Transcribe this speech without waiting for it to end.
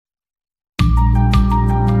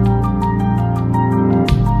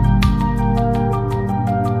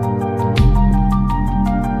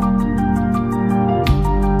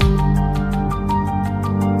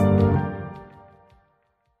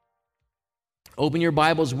Open your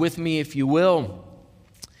Bibles with me, if you will,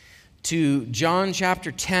 to John chapter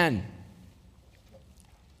 10.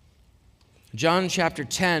 John chapter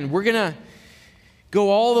 10. We're going to go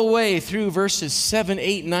all the way through verses 7,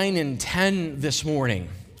 8, 9, and 10 this morning.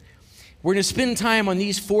 We're going to spend time on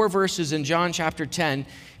these 4 verses in John chapter 10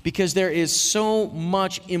 because there is so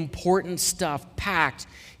much important stuff packed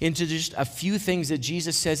into just a few things that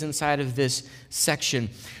Jesus says inside of this section.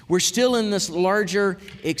 We're still in this larger,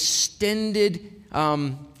 extended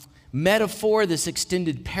metaphor, this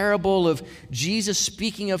extended parable of Jesus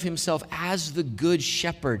speaking of himself as the good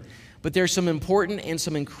shepherd. But there's some important and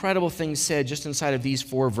some incredible things said just inside of these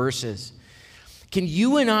 4 verses. Can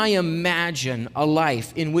you and I imagine a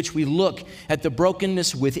life in which we look at the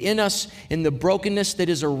brokenness within us and the brokenness that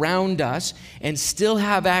is around us and still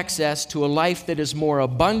have access to a life that is more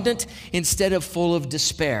abundant instead of full of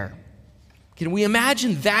despair? Can we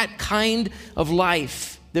imagine that kind of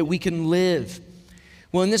life that we can live?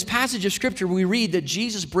 Well, in this passage of Scripture, we read that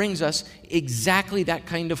Jesus brings us exactly that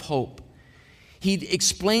kind of hope. He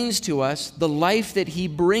explains to us the life that he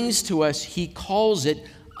brings to us. He calls it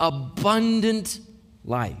abundant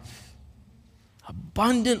life.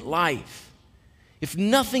 Abundant life. If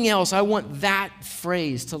nothing else, I want that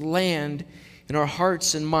phrase to land in our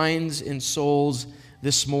hearts and minds and souls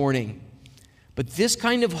this morning. But this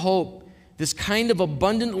kind of hope, this kind of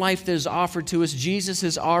abundant life that is offered to us, Jesus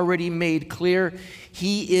has already made clear.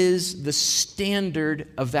 He is the standard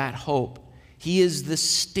of that hope. He is the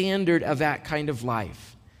standard of that kind of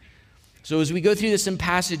life. So as we go through this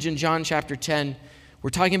passage in John chapter 10, we're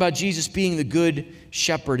talking about Jesus being the good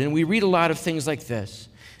shepherd, and we read a lot of things like this.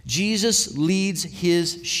 Jesus leads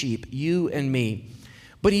his sheep, you and me,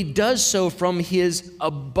 but he does so from his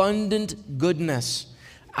abundant goodness.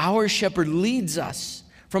 Our shepherd leads us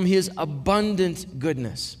from his abundant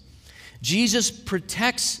goodness. Jesus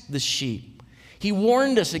protects the sheep. He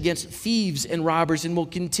warned us against thieves and robbers and will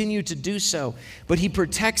continue to do so, but he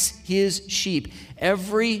protects his sheep.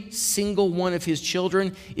 Every single one of his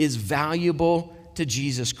children is valuable to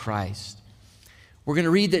Jesus Christ. We're going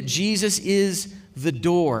to read that Jesus is the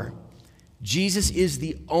door. Jesus is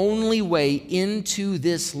the only way into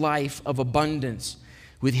this life of abundance.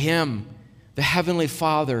 With him, the Heavenly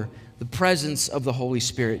Father, the presence of the Holy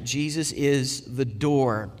Spirit. Jesus is the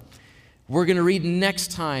door. We're going to read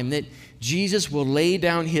next time that Jesus will lay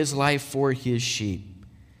down his life for his sheep.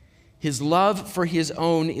 His love for his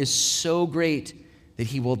own is so great that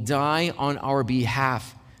he will die on our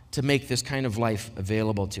behalf to make this kind of life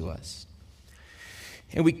available to us.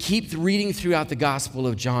 And we keep reading throughout the Gospel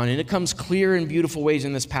of John, and it comes clear in beautiful ways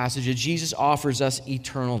in this passage that Jesus offers us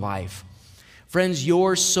eternal life. Friends,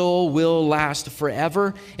 your soul will last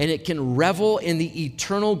forever, and it can revel in the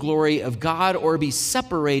eternal glory of God or be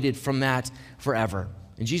separated from that forever.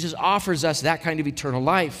 And Jesus offers us that kind of eternal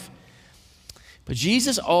life. But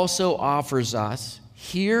Jesus also offers us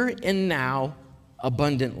here and now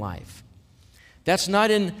abundant life. That's not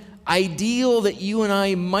an ideal that you and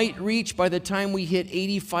I might reach by the time we hit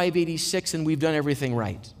 85, 86 and we've done everything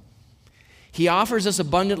right. He offers us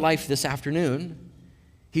abundant life this afternoon.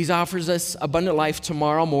 He offers us abundant life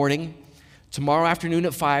tomorrow morning, tomorrow afternoon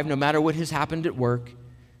at 5, no matter what has happened at work.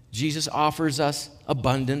 Jesus offers us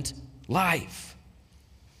abundant life.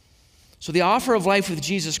 So the offer of life with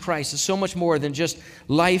Jesus Christ is so much more than just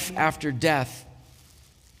life after death,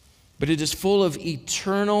 but it is full of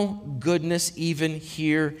eternal goodness even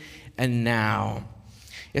here and now.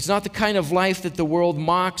 It's not the kind of life that the world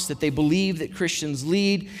mocks, that they believe that Christians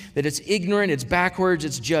lead, that it's ignorant, it's backwards,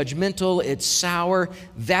 it's judgmental, it's sour.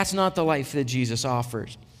 That's not the life that Jesus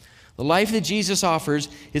offers. The life that Jesus offers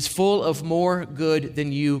is full of more good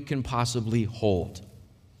than you can possibly hold.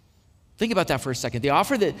 Think about that for a second.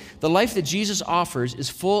 The life that Jesus offers is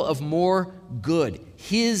full of more good,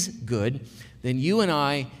 his good, than you and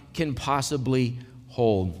I can possibly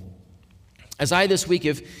hold. As I this week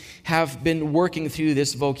have been working through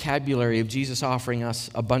this vocabulary of Jesus offering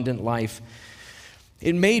us abundant life,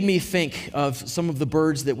 it made me think of some of the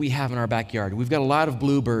birds that we have in our backyard. We've got a lot of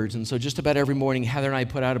bluebirds, and so just about every morning, Heather and I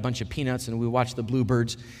put out a bunch of peanuts, and we watch the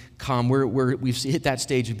bluebirds come. We've hit that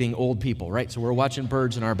stage of being old people, right? So we're watching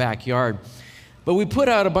birds in our backyard. But we put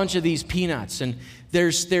out a bunch of these peanuts, and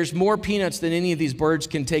there's more peanuts than any of these birds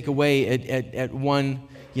can take away at one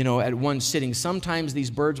sitting. Sometimes these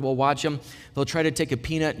birds will watch them. They'll try to take a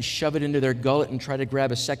peanut and shove it into their gullet and try to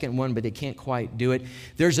grab a second one, but they can't quite do it.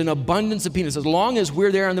 There's an abundance of peanuts. As long as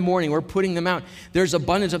we're there in the morning, we're putting them out,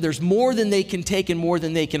 there's more than they can take and more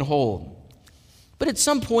than they can hold. But at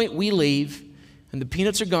some point we leave and the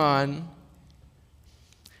peanuts are gone.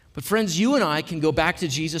 But friends, you and I can go back to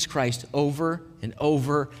Jesus Christ over and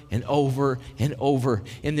over and over and over,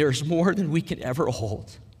 and there's more than we can ever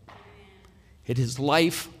hold. It is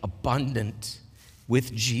life abundant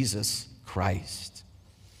with Jesus Christ.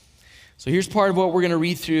 So here's part of what we're going to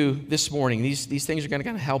read through this morning. These things are going to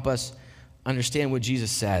kind of help us understand what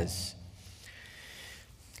Jesus says.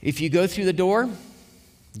 If you go through the door,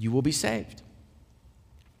 you will be saved.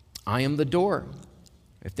 I am the door.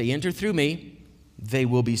 If they enter through me, they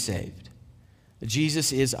will be saved.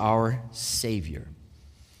 Jesus is our Savior.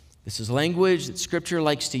 This is language that Scripture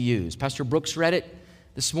likes to use. Pastor Brooks read it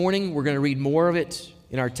this morning. We're going to read more of it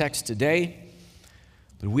in our text today.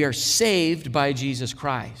 But we are saved by Jesus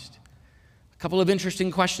Christ. A couple of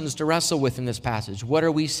interesting questions to wrestle with in this passage. What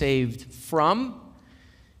are we saved from?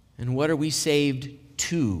 And what are we saved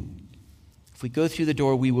to? If we go through the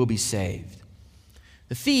door, we will be saved.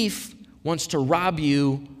 The thief wants to rob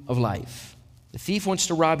you of life. The thief wants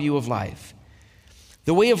to rob you of life.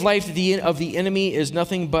 The way of life of the enemy is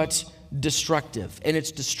nothing but destructive. And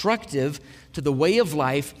it's destructive to the way of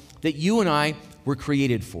life that you and I were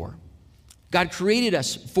created for. God created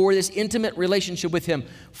us for this intimate relationship with Him,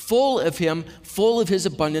 full of His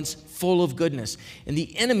abundance, full of goodness. And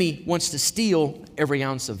the enemy wants to steal every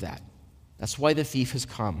ounce of that. That's why the thief has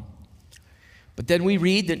come. But then we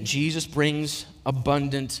read that Jesus brings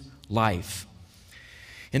abundant life.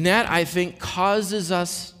 And that, I think, causes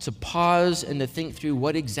us to pause and to think through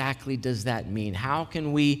what exactly does that mean? How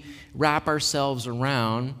can we wrap ourselves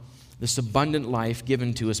around this abundant life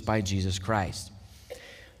given to us by Jesus Christ?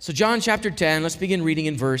 So John chapter 10, let's begin reading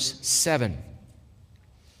in verse 7.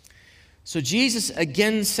 So Jesus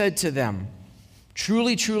again said to them,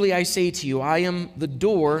 "Truly, truly, I say to you, I am the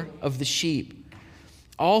door of the sheep.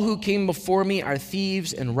 All who came before me are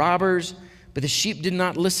thieves and robbers, but the sheep did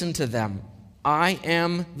not listen to them. I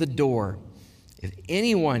am the door. If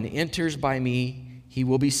anyone enters by me, he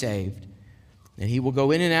will be saved, and he will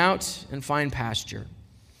go in and out and find pasture.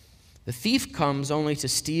 The thief comes only to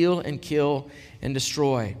steal and kill and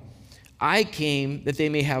destroy. I came that they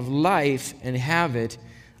may have life and have it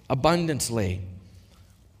abundantly."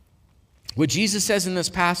 What Jesus says in this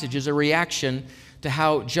passage is a reaction to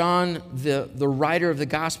how John, the writer of the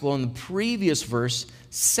gospel, in the previous verse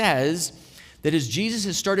says that as Jesus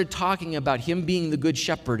has started talking about Him being the good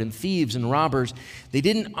shepherd and thieves and robbers, they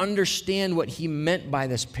didn't understand what He meant by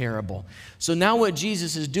this parable. So now what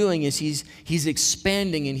Jesus is doing is He's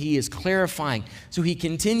expanding and He is clarifying. So He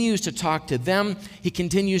continues to talk to them. He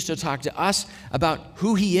continues to talk to us about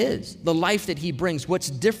who He is, the life that He brings,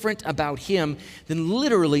 what's different about Him than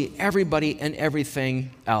literally everybody and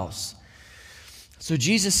everything else. So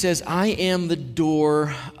Jesus says, "I am the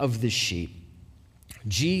door of the sheep."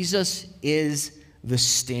 Jesus is the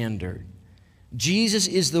standard. Jesus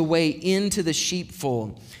is the way into the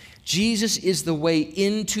sheepfold. Jesus is the way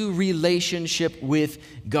into relationship with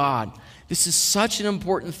God. This is such an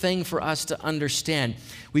important thing for us to understand.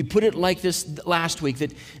 We put it like this last week,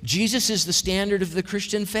 that Jesus is the standard of the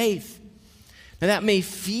Christian faith. Now that may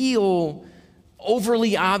feel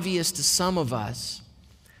overly obvious to some of us,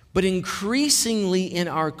 but increasingly in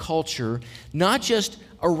our culture, not just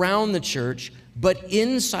around the church, but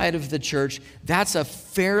inside of the church, that's a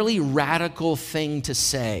fairly radical thing to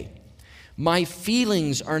say. My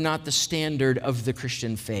feelings are not the standard of the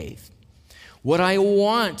Christian faith. What I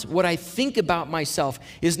want, what I think about myself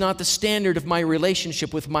is not the standard of my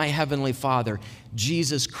relationship with my Heavenly Father.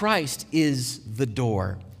 Jesus Christ is the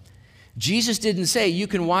door. Jesus didn't say you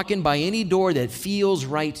can walk in by any door that feels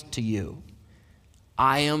right to you.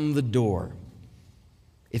 I am the door.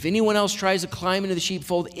 If anyone else tries to climb into the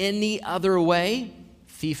sheepfold any other way,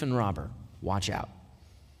 thief and robber, watch out.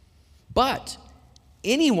 But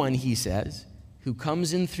anyone, He says, who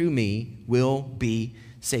comes in through me will be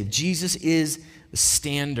saved. Jesus is the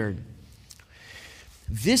standard.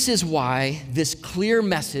 This is why this clear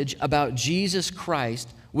message about Jesus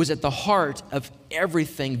Christ was at the heart of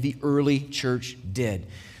everything the early church did.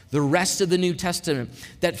 The rest of the New Testament,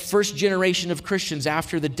 that first generation of Christians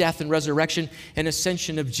after the death and resurrection and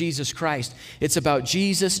ascension of Jesus Christ, it's about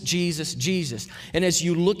Jesus, Jesus, Jesus. And as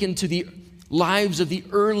you look into the lives of the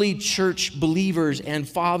early church believers and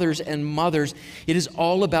fathers and mothers, it is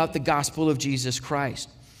all about the gospel of Jesus Christ.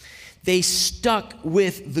 They stuck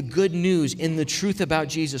with the good news in the truth about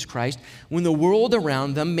Jesus Christ when the world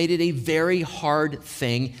around them made it a very hard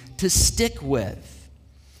thing to stick with.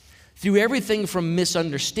 Through everything from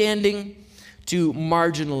misunderstanding to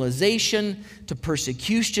marginalization to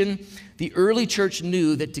persecution, the early church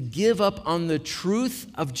knew that to give up on the truth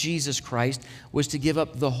of Jesus Christ was to give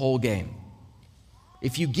up the whole game.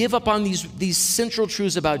 If you give up on these central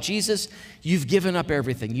truths about Jesus, you've given up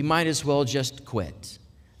everything. You might as well just quit.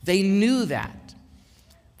 They knew that.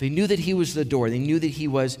 They knew that he was the door. They knew that he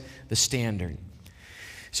was the standard.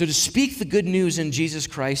 So to speak the good news in Jesus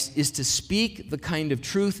Christ is to speak the kind of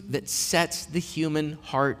truth that sets the human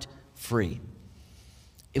heart free.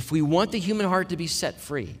 If we want the human heart to be set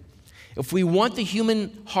free, if we want the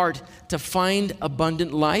human heart to find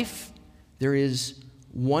abundant life, there is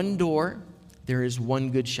one door, there is one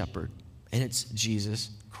good shepherd, and it's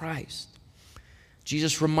Jesus Christ.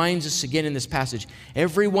 Jesus reminds us again in this passage,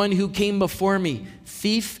 everyone who came before me,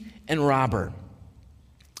 thief and robber.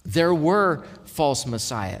 There were false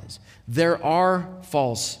messiahs. There are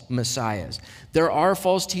false messiahs. There are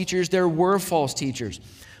false teachers. There were false teachers.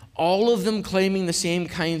 All of them claiming the same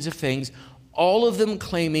kinds of things. All of them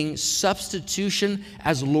claiming substitution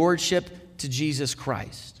as lordship to Jesus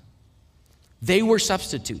Christ. They were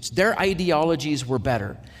substitutes. Their ideologies were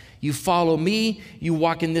better. You follow me, you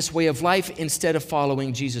walk in this way of life instead of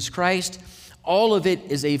following Jesus Christ. All of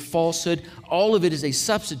it is a falsehood. All of it is a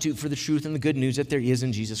substitute for the truth and the good news that there is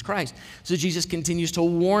in Jesus Christ. So Jesus continues to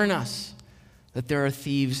warn us that there are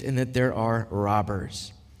thieves and that there are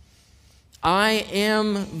robbers. I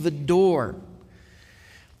am the door,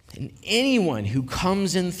 and anyone who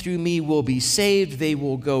comes in through me will be saved. They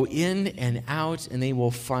will go in and out, and they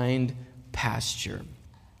will find pasture.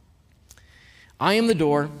 I am the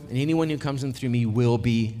door, and anyone who comes in through me will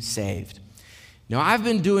be saved. Now, I've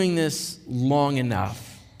been doing this long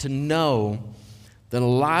enough to know that a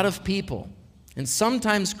lot of people, and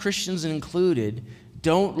sometimes Christians included,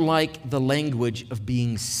 don't like the language of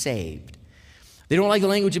being saved. They don't like the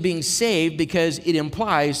language of being saved because it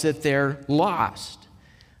implies that they're lost,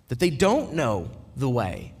 that they don't know the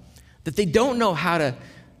way, that they don't know how to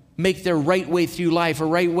make their right way through life, a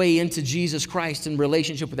right way into Jesus Christ in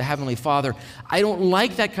relationship with the Heavenly Father. I don't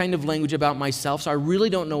like that kind of language about myself, so I really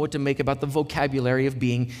don't know what to make about the vocabulary of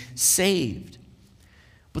being saved.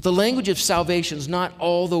 But the language of salvation is not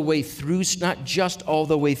all the way through, not just all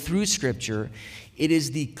the way through Scripture. It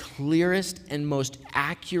is the clearest and most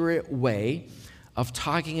accurate way of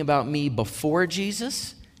talking about me before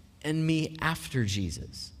Jesus and me after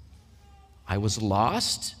Jesus. I was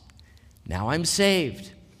lost, now I'm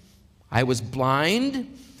saved. I was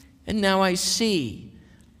blind, and now I see.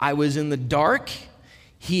 I was in the dark.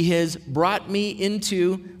 He has brought me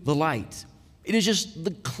into the light. It is just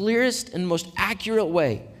the clearest and most accurate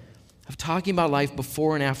way of talking about life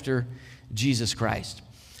before and after Jesus Christ.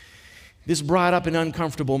 This brought up an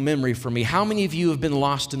uncomfortable memory for me. How many of you have been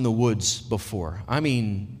lost in the woods before? I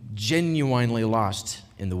mean, genuinely lost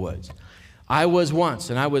in the woods. I was once,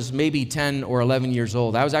 and I was maybe 10 or 11 years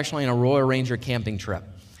old. I was actually on a Royal Ranger camping trip.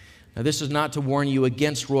 Now, this is not to warn you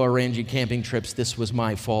against Royal Ranger camping trips. This was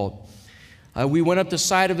my fault. We went up the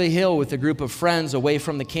side of a hill with a group of friends away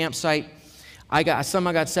from the campsite.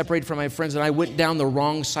 Somehow got separated from my friends, and I went down the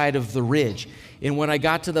wrong side of the ridge. And when I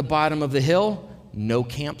got to the bottom of the hill, no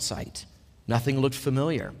campsite. Nothing looked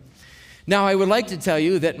familiar. Now, I would like to tell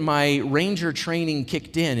you that my ranger training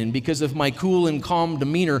kicked in, and because of my cool and calm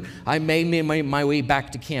demeanor, I made my way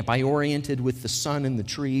back to camp. I oriented with the sun and the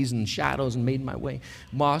trees and shadows and made my way.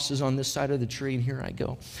 Moss is on this side of the tree, and here I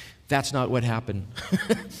go. That's not what happened.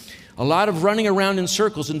 A lot of running around in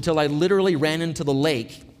circles until I literally ran into the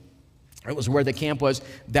lake. It was where the camp was.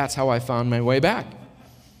 That's how I found my way back.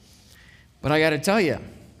 But I got to tell you,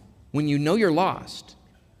 when you know you're lost,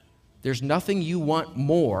 there's nothing you want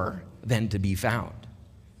more than to be found.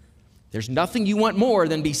 There's nothing you want more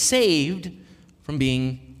than be saved from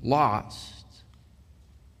being lost.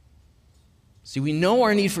 See, we know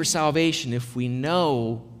our need for salvation if we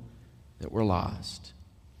know that we're lost.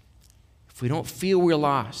 If we don't feel we're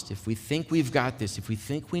lost, if we think we've got this, if we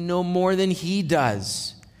think we know more than He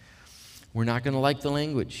does, we're not going to like the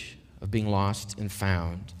language of being lost and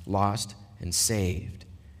found, lost and saved.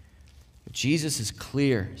 But Jesus is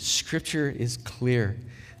clear. Scripture is clear.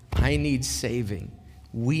 I need saving.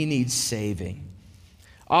 We need saving.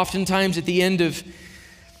 Oftentimes at the end of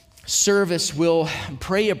service, we'll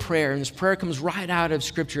pray a prayer, and this prayer comes right out of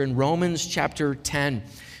Scripture in Romans chapter 10,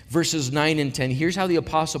 verses 9 and 10. Here's how the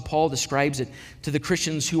Apostle Paul describes it to the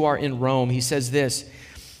Christians who are in Rome. He says this,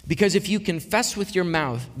 "Because if you confess with your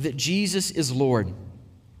mouth that Jesus is Lord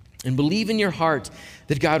and believe in your heart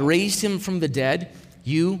that God raised Him from the dead,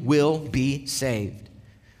 you will be saved.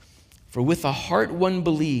 For with the heart one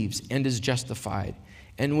believes and is justified,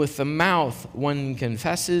 and with the mouth one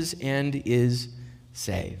confesses and is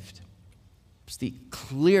saved." It's the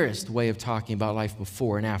clearest way of talking about life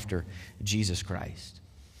before and after Jesus Christ.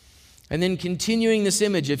 And then continuing this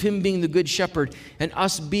image of him being the good shepherd and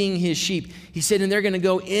us being his sheep, he said, and they're going to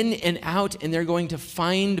go in and out and they're going to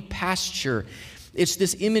find pasture. It's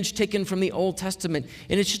this image taken from the Old Testament,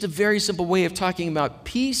 and it's just a very simple way of talking about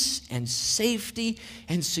peace and safety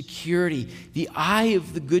and security. The eye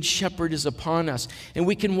of the good shepherd is upon us, and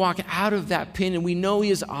we can walk out of that pen, and we know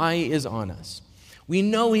his eye is on us. We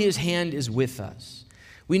know his hand is with us.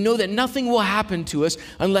 We know that nothing will happen to us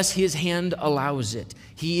unless his hand allows it.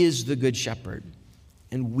 He is the good shepherd,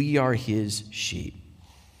 and we are his sheep.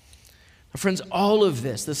 Now, friends, all of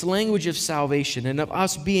this language of salvation and of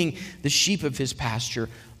us being the sheep of his pasture,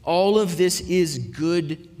 all of this is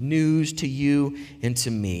good news to you and to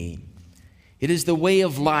me. It is the way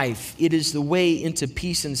of life. It is the way into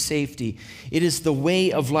peace and safety. It is the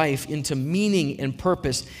way of life into meaning and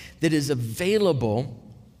purpose that is available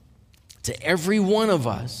to every one of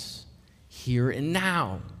us here and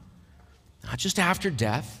now. Not just after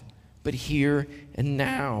death, but here and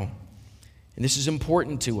now. And this is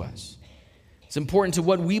important to us. It's important to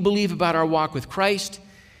what we believe about our walk with Christ,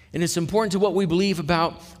 and it's important to what we believe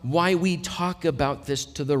about why we talk about this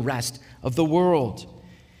to the rest of the world.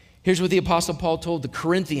 Here's what the Apostle Paul told the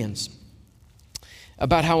Corinthians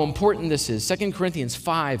about how important this is. 2 Corinthians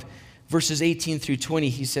 5, verses 18 through 20,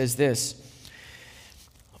 he says this,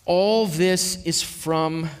 all this is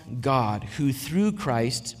from God, who through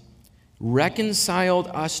Christ reconciled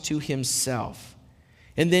us to himself,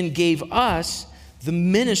 and then gave us the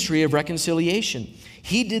ministry of reconciliation.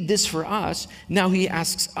 He did this for us. Now he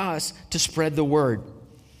asks us to spread the word.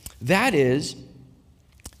 That is,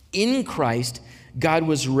 in Christ, God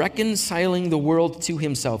was reconciling the world to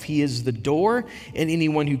himself. He is the door, and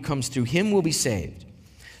anyone who comes through him will be saved,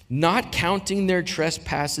 not counting their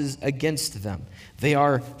trespasses against them. They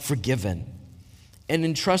are forgiven, and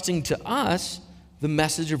entrusting to us the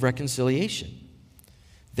message of reconciliation.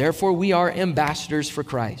 Therefore, we are ambassadors for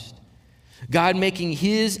Christ, God making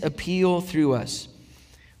his appeal through us.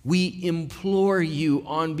 We implore you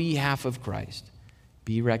on behalf of Christ,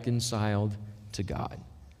 be reconciled to God.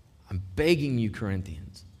 I'm begging you,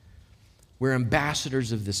 Corinthians. We're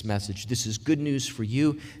ambassadors of this message. This is good news for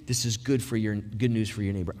you. This is good news for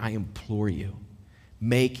your neighbor. I implore you,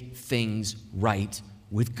 make things right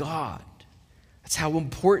with God. That's how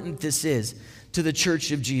important this is to the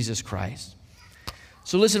church of Jesus Christ.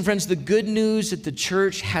 So listen, friends, the good news that the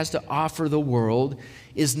church has to offer the world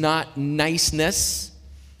is not niceness.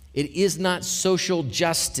 It is not social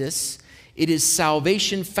justice. It is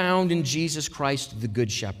salvation found in Jesus Christ, the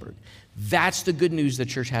Good Shepherd. That's the good news the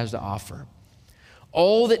church has to offer.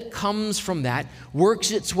 All that comes from that, works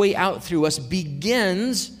its way out through us,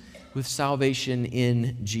 begins with salvation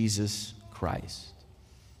in Jesus Christ.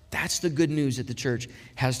 That's the good news that the church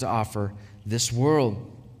has to offer this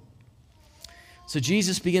world. So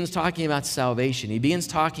Jesus begins talking about salvation. He begins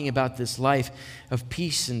talking about this life of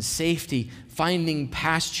peace and safety, finding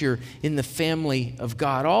pasture in the family of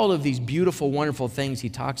God. All of these beautiful, wonderful things he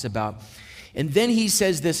talks about. And then he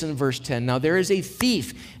says this in verse 10. Now there is a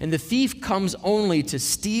thief, and the thief comes only to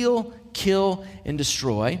steal, kill, and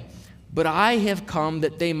destroy. But I have come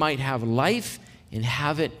that they might have life and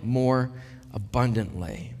have it more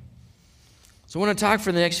abundantly. So I want to talk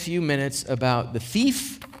for the next few minutes about the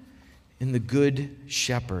thief and the good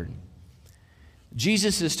shepherd.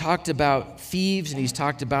 Jesus has talked about thieves and he's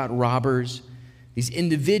talked about robbers, these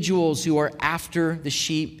individuals who are after the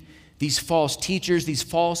sheep, these false teachers, these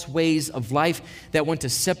false ways of life that want to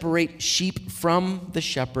separate sheep from the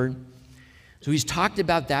shepherd. So he's talked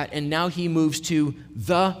about that, and now he moves to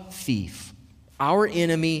the thief, our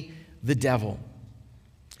enemy, the devil.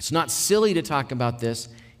 It's not silly to talk about this.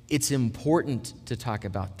 It's important to talk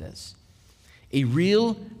about this. A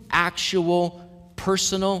real, actual,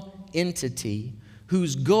 personal entity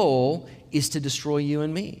whose goal is to destroy you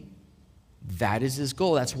and me. That is his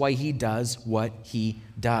goal. That's why he does what he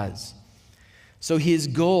does. So his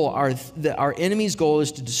goal, our enemy's goal,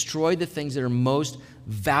 is to destroy the things that are most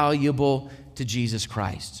valuable to Jesus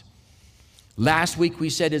Christ. Last week we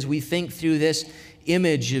said, as we think through this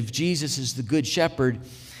image of Jesus as the good shepherd,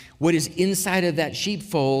 what is inside of that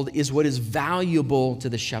sheepfold is what is valuable to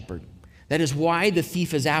the shepherd. That is why the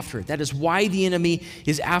thief is after it. That is why the enemy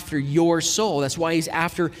is after your soul. That's why he's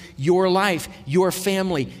after your life, your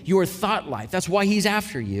family, your thought life. That's why he's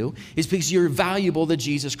after you, is because you're valuable to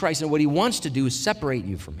Jesus Christ. And what he wants to do is separate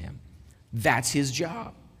you from him. That's his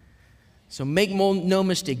job. So make no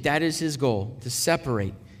mistake, that is his goal, to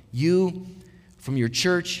separate you from your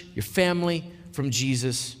church, your family, from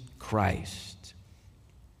Jesus Christ.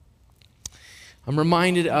 I'm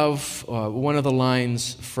reminded of one of the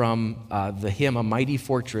lines from the hymn, "A Mighty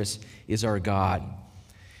Fortress is Our God."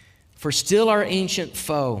 For still our ancient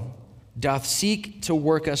foe doth seek to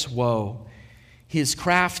work us woe. His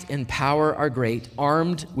craft and power are great,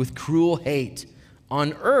 armed with cruel hate.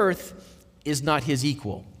 On earth is not his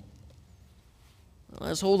equal.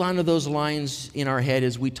 Let's hold on to those lines in our head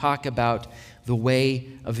as we talk about the way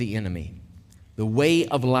of the enemy, the way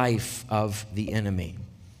of life of the enemy.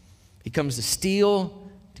 He comes to steal,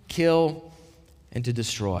 to kill, and to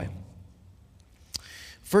destroy.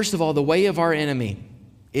 First of all, the way of our enemy,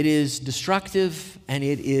 it is destructive and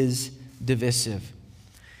it is divisive.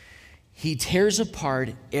 He tears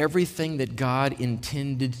apart everything that God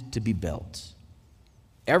intended to be built.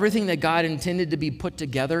 Everything that God intended to be put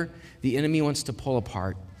together, the enemy wants to pull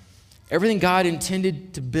apart. Everything God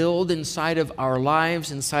intended to build inside of our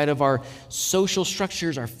lives, inside of our social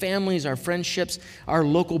structures, our families, our friendships, our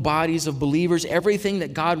local bodies of believers, everything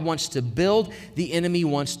that God wants to build, the enemy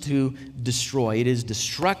wants to destroy. It is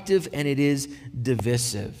destructive and it is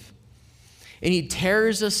divisive. And he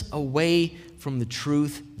tears us away from the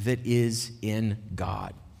truth that is in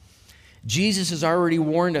God. Jesus has already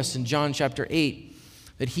warned us in John chapter 8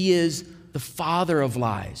 that he is the father of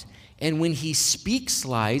lies. And when he speaks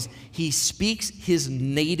lies, he speaks his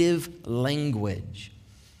native language.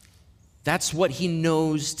 That's what he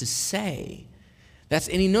knows to say. And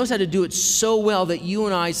he knows how to do it so well that you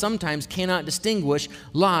and I sometimes cannot distinguish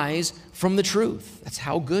lies from the truth. That's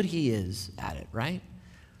how good he is at it, right?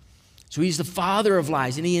 So he's the father of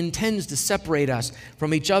lies, and he intends to separate us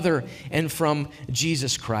from each other and from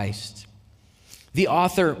Jesus Christ. The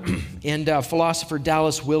author and philosopher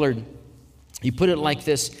Dallas Willard, he put it like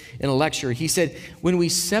this in a lecture. He said, when we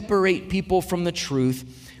separate people from the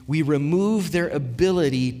truth, we remove their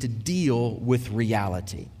ability to deal with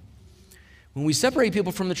reality. When we separate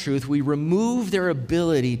people from the truth, we remove their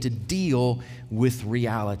ability to deal with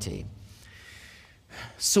reality.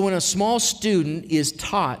 So when a small student is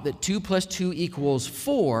taught that 2 + 2 =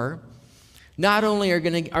 4, not only are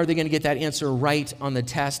they going to get that answer right on the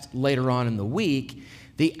test later on in the week,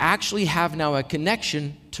 they actually have now a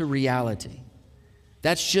connection to reality.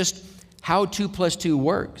 That's just how 2 + 2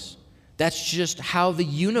 works. That's just how the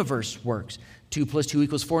universe works. 2 + 2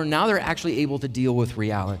 = 4. Now they're actually able to deal with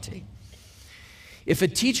reality. If a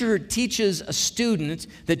teacher teaches a student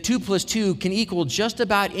that 2 + 2 can equal just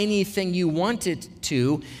about anything you want it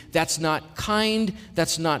to, that's not kind,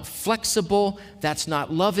 that's not flexible, that's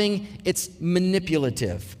not loving, it's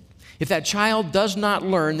manipulative. If that child does not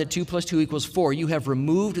learn that 2 + 2 = 4, you have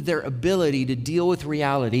removed their ability to deal with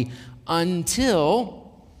reality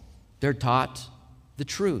until they're taught the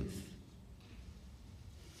truth.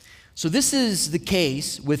 So this is the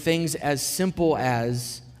case with things as simple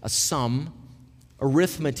as a sum,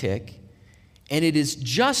 arithmetic, and it is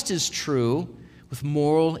just as true with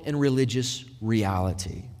moral and religious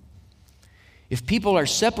reality. If people are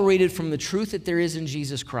separated from the truth that there is in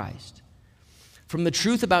Jesus Christ, from the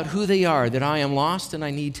truth about who they are, that I am lost and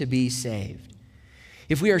I need to be saved,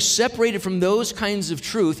 if we are separated from those kinds of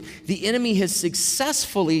truth, the enemy has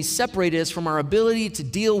successfully separated us from our ability to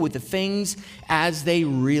deal with the things as they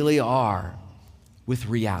really are, with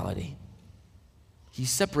reality. He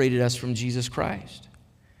separated us from Jesus Christ.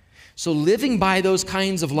 So living by those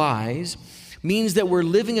kinds of lies means that we're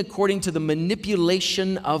living according to the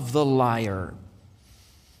manipulation of the liar.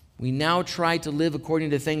 We now try to live according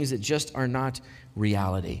to things that just are not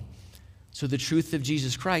reality. So the truth of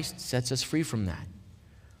Jesus Christ sets us free from that.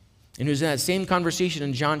 And it was in that same conversation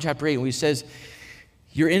in John chapter 8 where he says,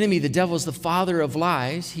 your enemy, the devil, is the father of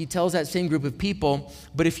lies. He tells that same group of people,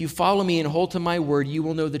 but if you follow me and hold to my word, you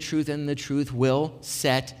will know the truth, and the truth will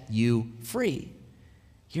set you free.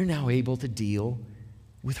 You're now able to deal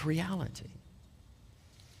with reality.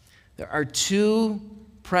 There are two,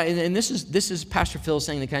 and this is Pastor Phil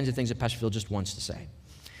saying the kinds of things that Pastor Phil just wants to say.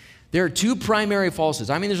 There are two primary falsehoods.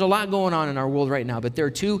 I mean, there's a lot going on in our world right now, but there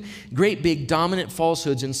are two great big dominant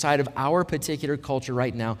falsehoods inside of our particular culture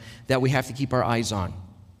right now that we have to keep our eyes on.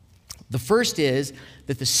 The first is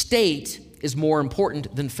that the state is more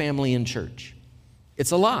important than family and church.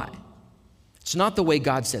 It's a lie. It's not the way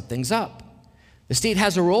God set things up. The state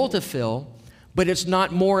has a role to fill, but it's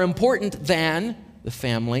not more important than the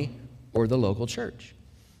family or the local church.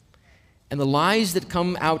 And the lies that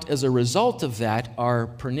come out as a result of that are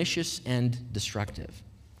pernicious and destructive.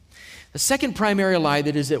 The second primary lie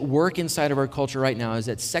that is at work inside of our culture right now is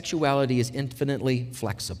that sexuality is infinitely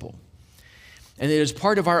flexible. And it is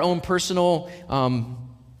part of our own personal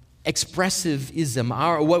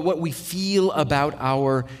expressivism, what we feel about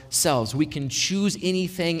ourselves. We can choose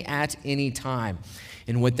anything at any time.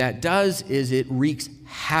 And what that does is it wreaks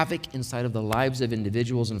havoc inside of the lives of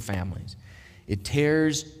individuals and families. It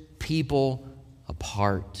tears people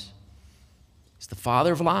apart. He's the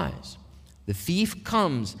father of lies. The thief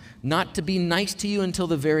comes not to be nice to you until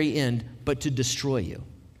the very end, but to destroy you.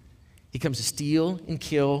 He comes to steal and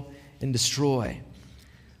kill and destroy.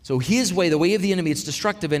 So his way, the way of the enemy, it's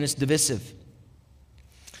destructive and it's divisive.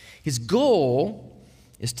 His goal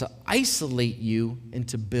is to isolate you and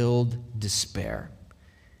to build despair.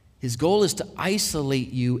 His goal is to isolate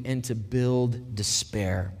you and to build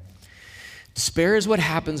despair. Despair is what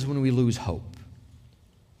happens when we lose hope.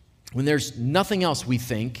 When there's nothing else, we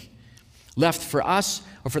think, left for us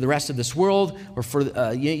or for the rest of this world or for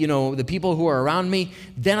the people who are around me,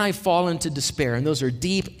 then I fall into despair. And those are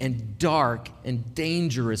deep and dark and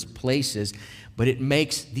dangerous places, but it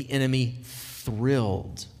makes the enemy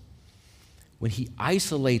thrilled when he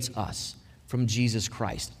isolates us from Jesus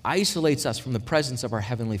Christ, isolates us from the presence of our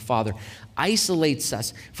Heavenly Father, isolates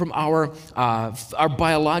us from our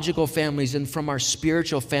biological families and from our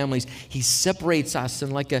spiritual families. He separates us,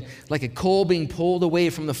 and like a coal being pulled away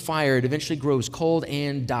from the fire, it eventually grows cold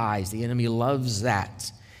and dies. The enemy loves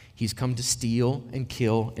that. He's come to steal and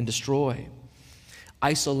kill and destroy.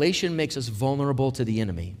 Isolation makes us vulnerable to the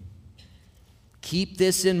enemy. Keep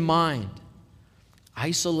this in mind.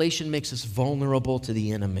 Isolation makes us vulnerable to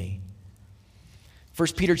the enemy. 1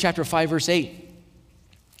 Peter chapter 5, verse 8.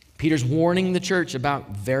 Peter's warning the church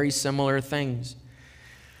about very similar things.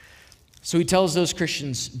 So he tells those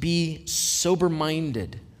Christians, be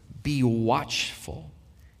sober-minded, be watchful.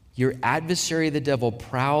 Your adversary, the devil,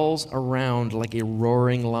 prowls around like a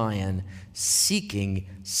roaring lion, seeking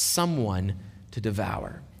someone to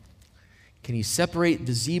devour. Can he separate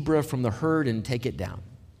the zebra from the herd and take it down?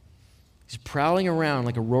 He's prowling around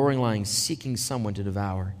like a roaring lion, seeking someone to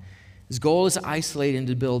devour. His goal is to isolate and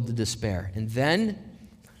to build the despair. And then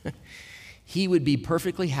he would be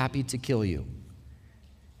perfectly happy to kill you.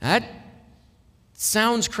 That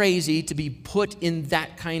sounds crazy to be put in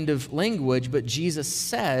that kind of language, but Jesus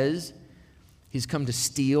says he's come to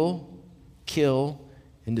steal, kill,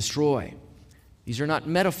 and destroy. These are not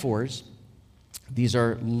metaphors. These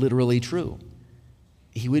are literally true.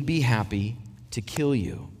 He would be happy to kill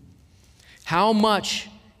you. How much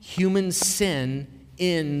human sin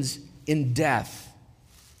ends in death?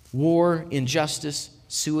 War, injustice,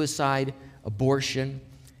 suicide, abortion.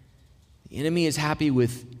 The enemy is happy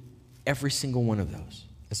with every single one of those,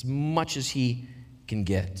 as much as he can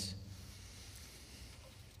get.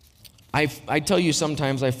 I tell you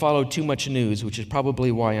sometimes I follow too much news, which is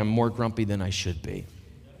probably why I'm more grumpy than I should be.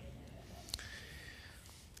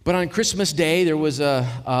 But on Christmas Day, there was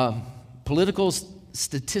a political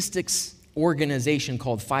statistics organization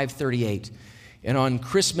called 538. And on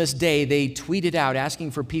Christmas Day, they tweeted out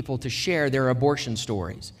asking for people to share their abortion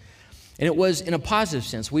stories. And it was in a positive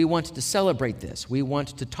sense. We wanted to celebrate this. We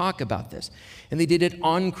wanted to talk about this. And they did it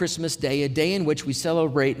on Christmas Day, a day in which we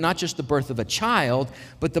celebrate not just the birth of a child,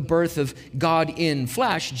 but the birth of God in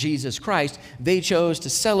flesh, Jesus Christ. They chose to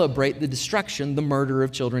celebrate the destruction, the murder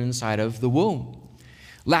of children inside of the womb.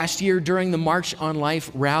 Last year, during the March on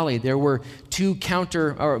Life rally, there were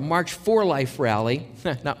March for Life rally,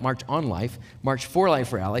 not March on Life, March for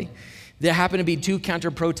Life rally. There happened to be two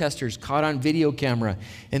counter-protesters caught on video camera,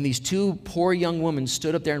 and these two poor young women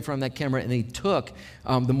stood up there in front of that camera, and they took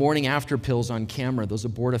the morning after pills on camera, those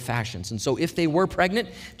abortifacients. And so if they were pregnant,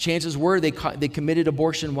 chances were they committed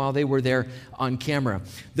abortion while they were there on camera.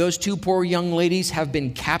 Those two poor young ladies have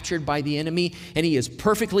been captured by the enemy, and he is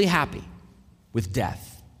perfectly happy with death.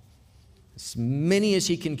 As many as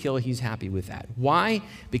he can kill, he's happy with that. Why?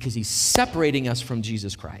 Because he's separating us from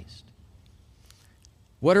Jesus Christ.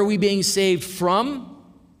 What are we being saved from?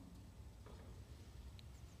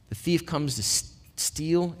 The thief comes to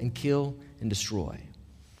steal and kill and destroy.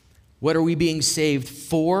 What are we being saved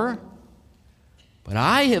for? But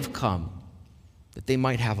I have come that they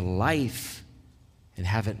might have life and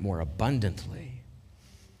have it more abundantly.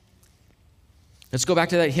 Let's go back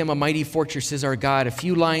to that hymn, A Mighty Fortress is Our God. A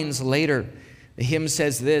few lines later, the hymn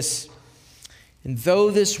says this, and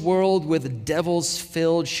though this world with devils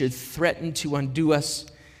filled should threaten to undo us,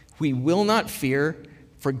 we will not fear,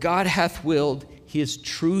 for God hath willed his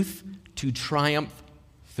truth to triumph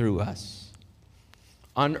through us.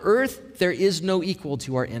 On earth, there is no equal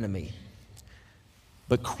to our enemy,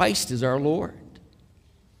 but Christ is our Lord.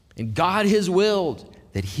 And God has willed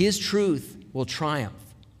that his truth will triumph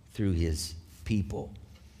through his people.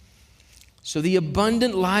 So the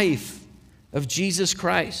abundant life of Jesus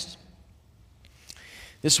Christ.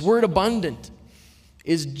 This word abundant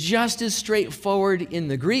is just as straightforward in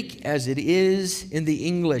the Greek as it is in the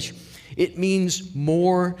English. It means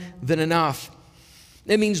more than enough.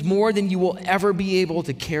 It means more than you will ever be able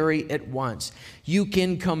to carry at once. You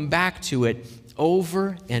can come back to it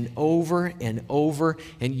over and over and over,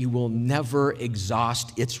 and you will never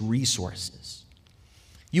exhaust its resources.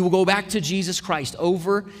 You will go back to Jesus Christ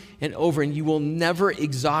over and over, and you will never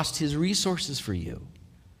exhaust his resources for you.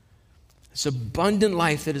 It's abundant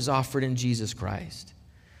life that is offered in Jesus Christ.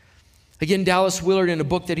 Again, Dallas Willard, in a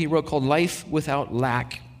book that he wrote called Life Without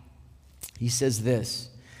Lack, he says this: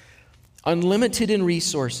 unlimited in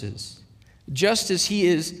resources, just as he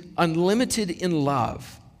is unlimited in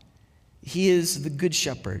love, he is the good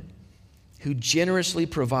shepherd who generously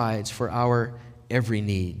provides for our every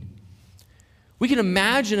need. We can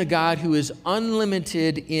imagine a God who is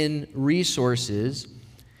unlimited in resources,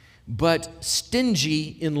 but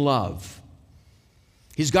stingy in love.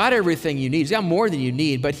 He's got everything you need. He's got more than you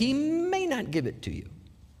need, but he may not give it to you.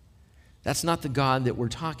 That's not the God that we're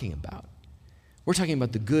talking about. We're talking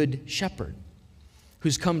about the good shepherd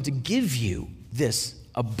who's come to give you this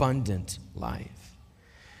abundant life.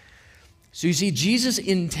 So you see, Jesus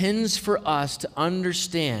intends for us to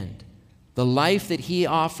understand the life that he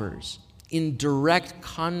offers in direct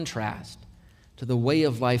contrast to the way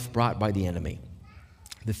of life brought by the enemy.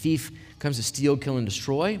 The thief comes to steal, kill, and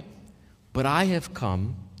destroy, but I have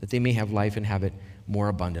come that they may have life and have it more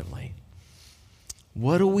abundantly.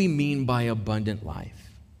 What do we mean by abundant life?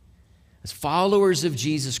 As followers of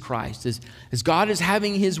Jesus Christ, as God is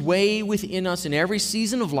having his way within us in every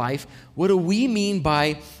season of life, what do we mean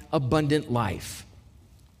by abundant life?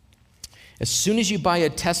 As soon as you buy a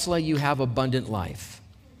Tesla, you have abundant life.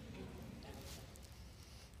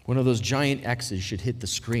 One of those giant X's should hit the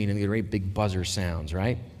screen and get great big buzzer sounds,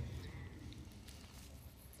 right?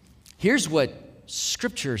 Here's what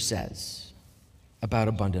Scripture says about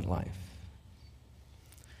abundant life.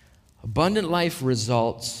 Abundant life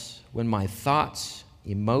results when my thoughts,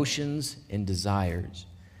 emotions, and desires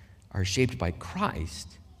are shaped by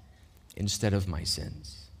Christ instead of my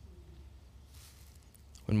sins.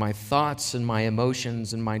 When my thoughts and my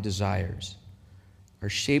emotions and my desires are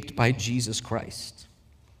shaped by Jesus Christ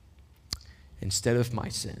instead of my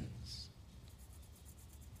sins.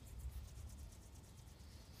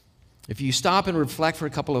 If you stop and reflect for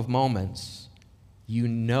a couple of moments, you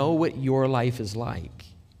know what your life is like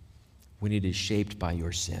when it is shaped by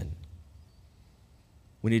your sin.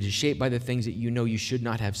 When it is shaped by the things that you know you should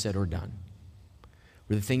not have said or done,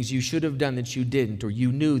 or the things you should have done that you didn't, or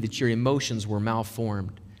you knew that your emotions were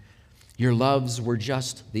malformed. Your loves were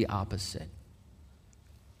just the opposite.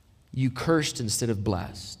 You cursed instead of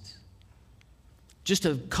blessed. Just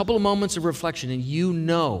a couple of moments of reflection, and you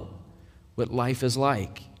know what life is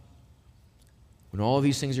like when all of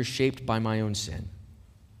these things are shaped by my own sin.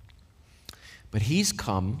 But he's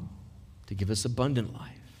come to give us abundant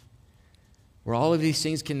life, where all of these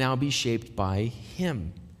things can now be shaped by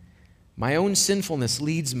him. My own sinfulness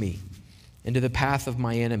leads me into the path of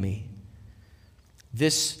my enemy.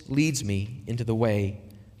 This leads me into the way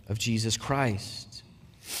of Jesus Christ.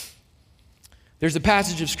 There's a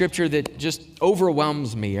passage of Scripture that just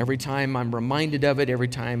overwhelms me every time I'm reminded of it, every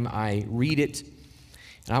time I read it.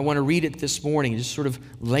 And I want to read it this morning, just sort of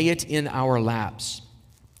lay it in our laps.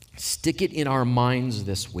 Stick it in our minds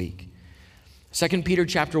this week. 2 Peter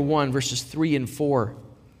chapter 1, verses 3 and 4.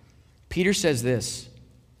 Peter says this: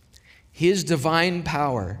 his divine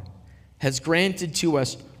power has granted to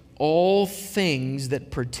us all things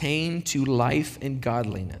that pertain to life and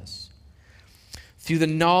godliness, through the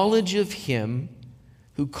knowledge of him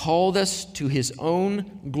who called us to his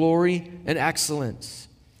own glory and excellence,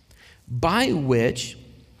 by which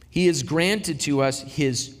he has granted to us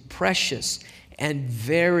his precious and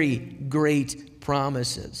very great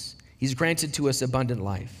promises. He's granted to us abundant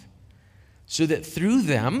life, so that through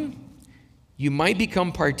them you might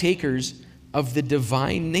become partakers of the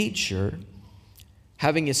divine nature,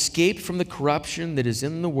 having escaped from the corruption that is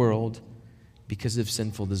in the world because of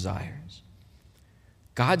sinful desires.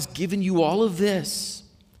 God's given you all of this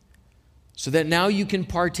so that now you can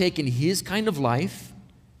partake in his kind of life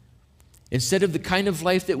instead of the kind of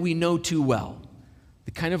life that we know too well,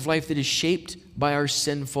 the kind of life that is shaped by our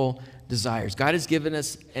sinful desires. God has given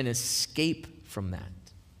us an escape from that.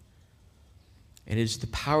 And it is the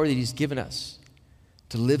power that he's given us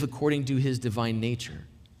to live according to his divine nature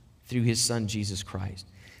through his Son, Jesus Christ.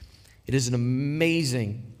 It is an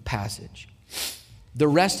amazing passage. The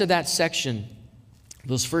rest of that section,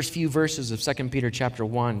 those first few verses of 2 Peter chapter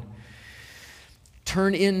 1,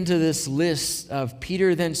 turn into this list of,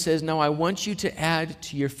 Peter then says, now I want you to add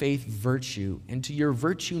to your faith virtue, and to your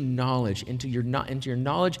virtue knowledge, and to your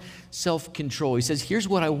knowledge self-control. He says, here's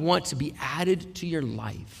what I want to be added to your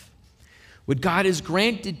life. What God has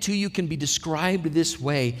granted to you can be described this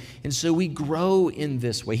way, and so we grow in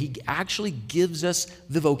this way. He actually gives us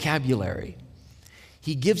the vocabulary.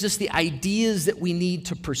 He gives us the ideas that we need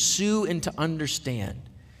to pursue and to understand.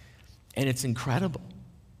 And it's incredible.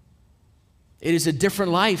 It is a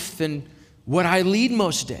different life than what I lead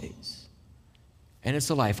most days. And it's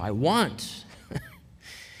a life I want.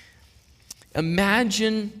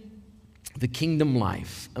 Imagine the kingdom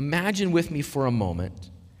life. Imagine with me for a moment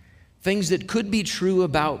things that could be true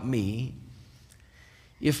about me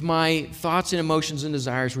if my thoughts and emotions and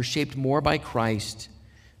desires were shaped more by Christ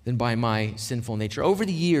than by my sinful nature. Over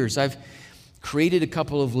the years, I've created a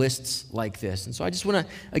couple of lists like this. And so I just want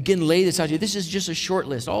to, again, lay this out to you. This is just a short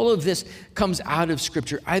list. All of this comes out of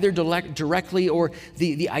Scripture, either directly or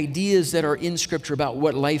the ideas that are in Scripture about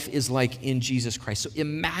what life is like in Jesus Christ. So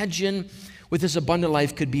imagine what this abundant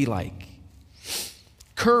life could be like.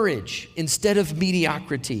 Courage instead of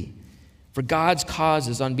mediocrity for God's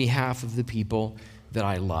causes on behalf of the people that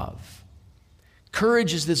I love.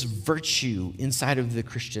 Courage is this virtue inside of the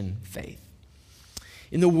Christian faith.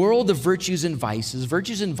 In the world of virtues and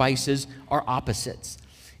vices are opposites.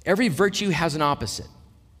 Every virtue has an opposite.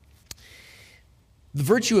 The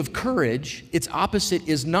virtue of courage, its opposite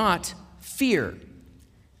is not fear.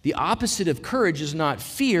 The opposite of courage is not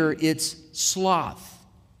fear, it's sloth.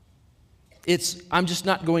 It's, I'm just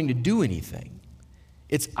not going to do anything.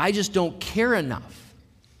 It's, I just don't care enough.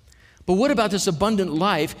 But what about this abundant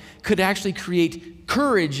life could actually create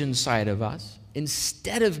courage inside of us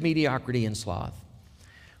instead of mediocrity and sloth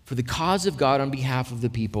for the cause of God on behalf of the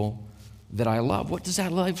people that I love? What does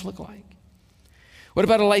that life look like? What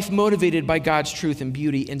about a life motivated by God's truth and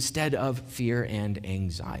beauty instead of fear and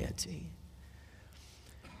anxiety?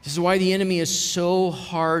 This is why the enemy is so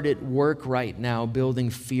hard at work right now building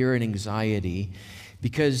fear and anxiety,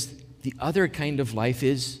 because the other kind of life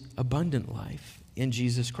is abundant life in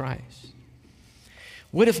Jesus Christ.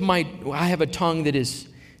 What if I have a tongue that is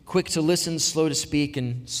quick to listen, slow to speak,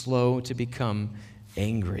 and slow to become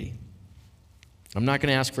angry? I'm not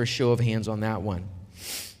going to ask for a show of hands on that one.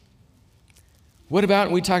 What about,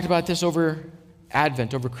 we talked about this over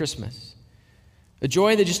Advent, over Christmas, a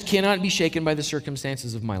joy that just cannot be shaken by the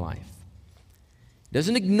circumstances of my life. It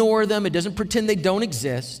doesn't ignore them. It doesn't pretend they don't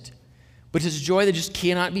exist. But it's a joy that just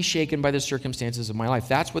cannot be shaken by the circumstances of my life.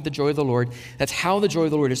 That's what the joy of the Lord, that's how the joy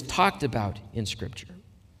of the Lord is talked about in Scripture.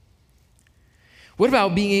 What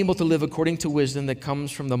about being able to live according to wisdom that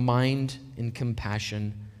comes from the mind and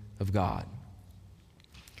compassion of God?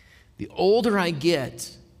 The older I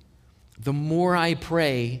get, the more I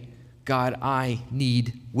pray, God, I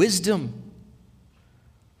need wisdom.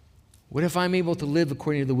 What if I'm able to live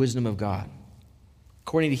according to the wisdom of God,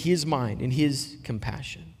 according to His mind and His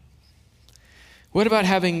compassion? What about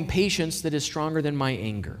having patience that is stronger than my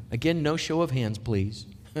anger? Again, no show of hands, please.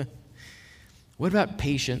 What about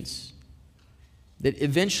patience that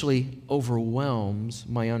eventually overwhelms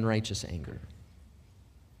my unrighteous anger?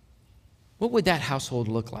 What would that household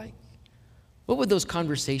look like? What would those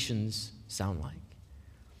conversations sound like?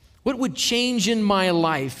 What would change in my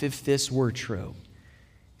life if this were true?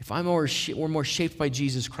 If we're more shaped by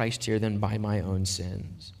Jesus Christ here than by my own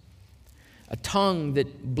sins. A tongue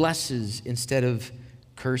that blesses instead of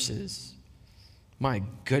curses. My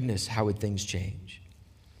goodness, how would things change?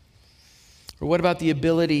 Or what about the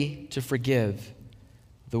ability to forgive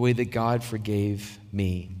the way that God forgave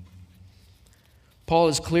me? Paul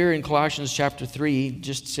is clear in Colossians chapter 3,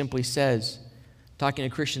 just simply says, talking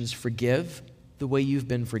to Christians, forgive the way you've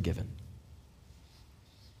been forgiven.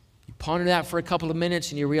 You ponder that for a couple of minutes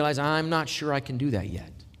and you realize, I'm not sure I can do that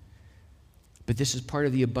yet. But this is part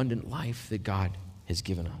of the abundant life that God has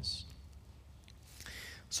given us.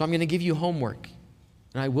 So I'm going to give you homework,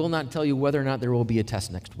 and I will not tell you whether or not there will be a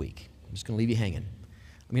test next week. I'm just going to leave you hanging.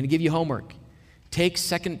 I'm going to give you homework. Take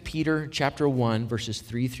 2 Peter chapter 1, verses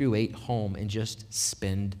 3 through 8 home and just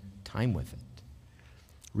spend time with it.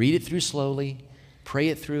 Read it through slowly. Pray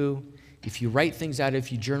it through. If you write things out,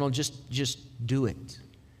 if you journal, just do it.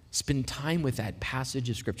 Spend time with that passage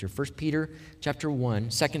of Scripture. 2 Peter chapter 1,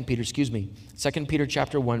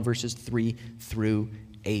 verses 3 through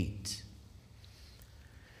 8.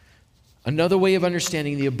 Another way of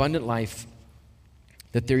understanding the abundant life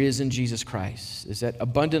that there is in Jesus Christ is that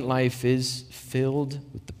abundant life is filled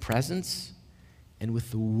with the presence and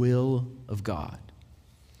with the will of God.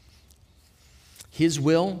 His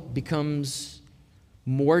will becomes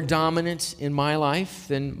more dominant in my life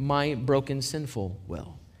than my broken, sinful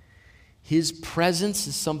will. His presence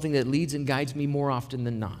is something that leads and guides me more often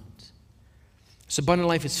than not. This abundant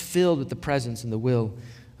life is filled with the presence and the will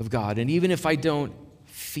of God. And even if I don't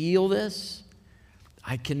feel this,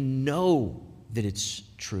 I can know that it's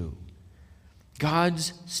true.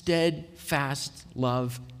 God's steadfast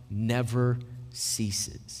love never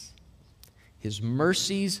ceases. His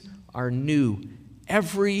mercies are new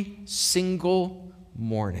every single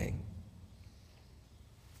morning.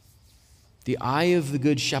 The eye of the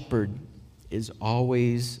Good Shepherd is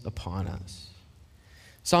always upon us.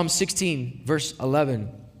 Psalm 16, verse 11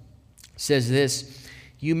 says this,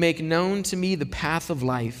 "You make known to me the path of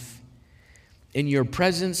life. In your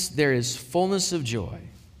presence there is fullness of joy.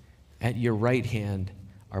 At your right hand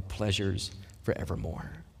are pleasures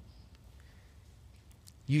forevermore."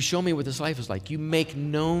 You show me what this life is like. You make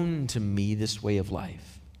known to me this way of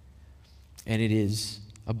life. And it is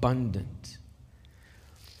abundant.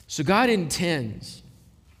 So God intends,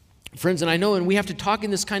 friends, and I know, and we have to talk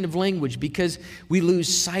in this kind of language because we lose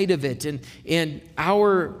sight of it. And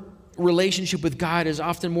our relationship with God is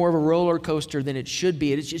often more of a roller coaster than it should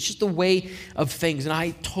be. It's just the way of things, and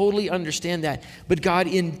I totally understand that. But God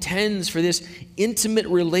intends for this intimate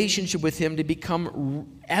relationship with Him to become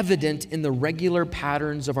evident in the regular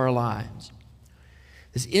patterns of our lives.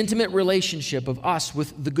 This intimate relationship of us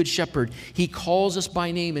with the Good Shepherd. He calls us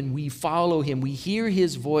by name and we follow Him. We hear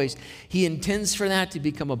His voice. He intends for that to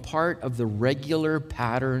become a part of the regular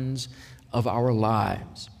patterns of our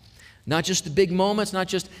lives. Not just the big moments, not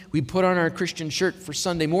just we put on our Christian shirt for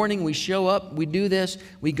Sunday morning, we show up, we do this,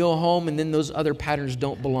 we go home, and then those other patterns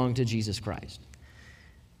don't belong to Jesus Christ.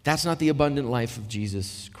 That's not the abundant life of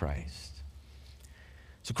Jesus Christ.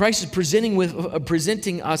 So Christ is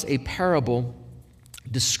presenting us a parable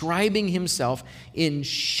describing Himself in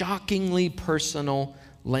shockingly personal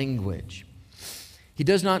language. He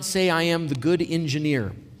does not say, "I am the good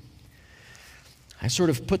engineer. I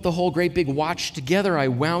sort of put the whole great big watch together, I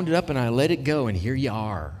wound it up, and I let it go, and here you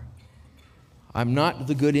are." I'm not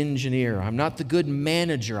the good engineer. I'm not the good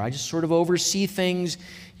manager. I just sort of oversee things.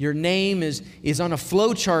 Your name is on a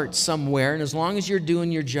flow chart somewhere, and as long as you're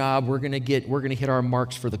doing your job, we're going to hit our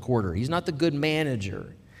marks for the quarter. He's not the good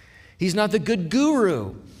manager. He's not the good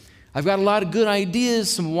guru. I've got a lot of good ideas,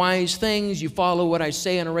 some wise things. You follow what I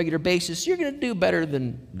say on a regular basis, you're going to do better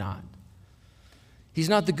than not. He's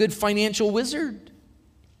not the good financial wizard.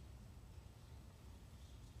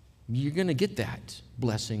 You're going to get that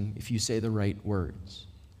blessing if you say the right words.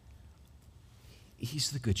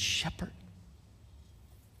 He's the Good Shepherd.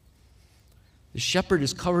 The shepherd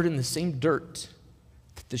is covered in the same dirt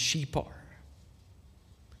that the sheep are.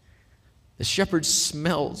 The shepherd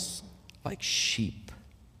smells like sheep.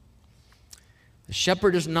 The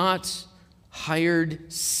shepherd is not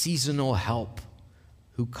hired seasonal help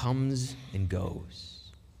who comes and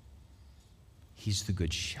goes. He's the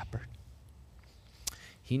Good Shepherd.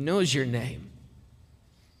 He knows your name.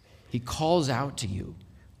 He calls out to you.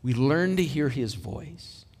 We learn to hear His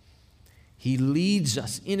voice. He leads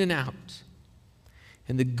us in and out.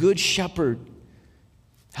 And the Good Shepherd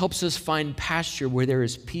helps us find pasture where there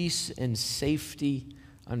is peace and safety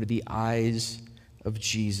under the eyes of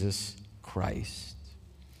Jesus Christ.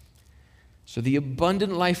 So the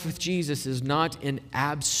abundant life with Jesus is not an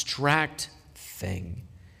abstract thing.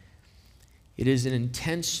 It is an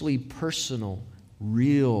intensely personal,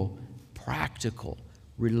 real, practical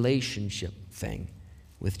relationship thing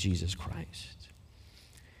with Jesus Christ.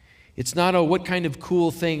 It's not a what kind of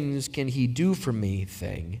cool things can He do for me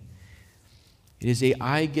thing. It is a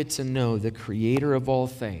I get to know the Creator of all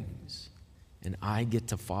things, and I get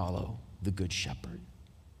to follow the Good Shepherd.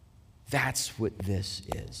 That's what this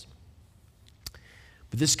is.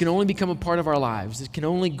 But this can only become a part of our lives. It can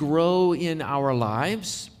only grow in our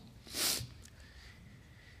lives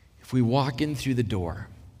if we walk in through the door,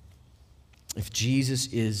 if Jesus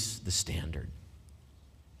is the standard.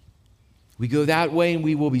 We go that way and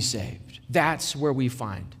we will be saved. That's where we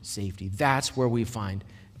find safety. That's where we find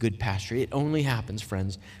good pasture. It only happens,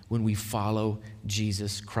 friends, when we follow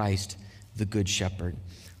Jesus Christ, the Good Shepherd.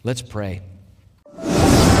 Let's pray.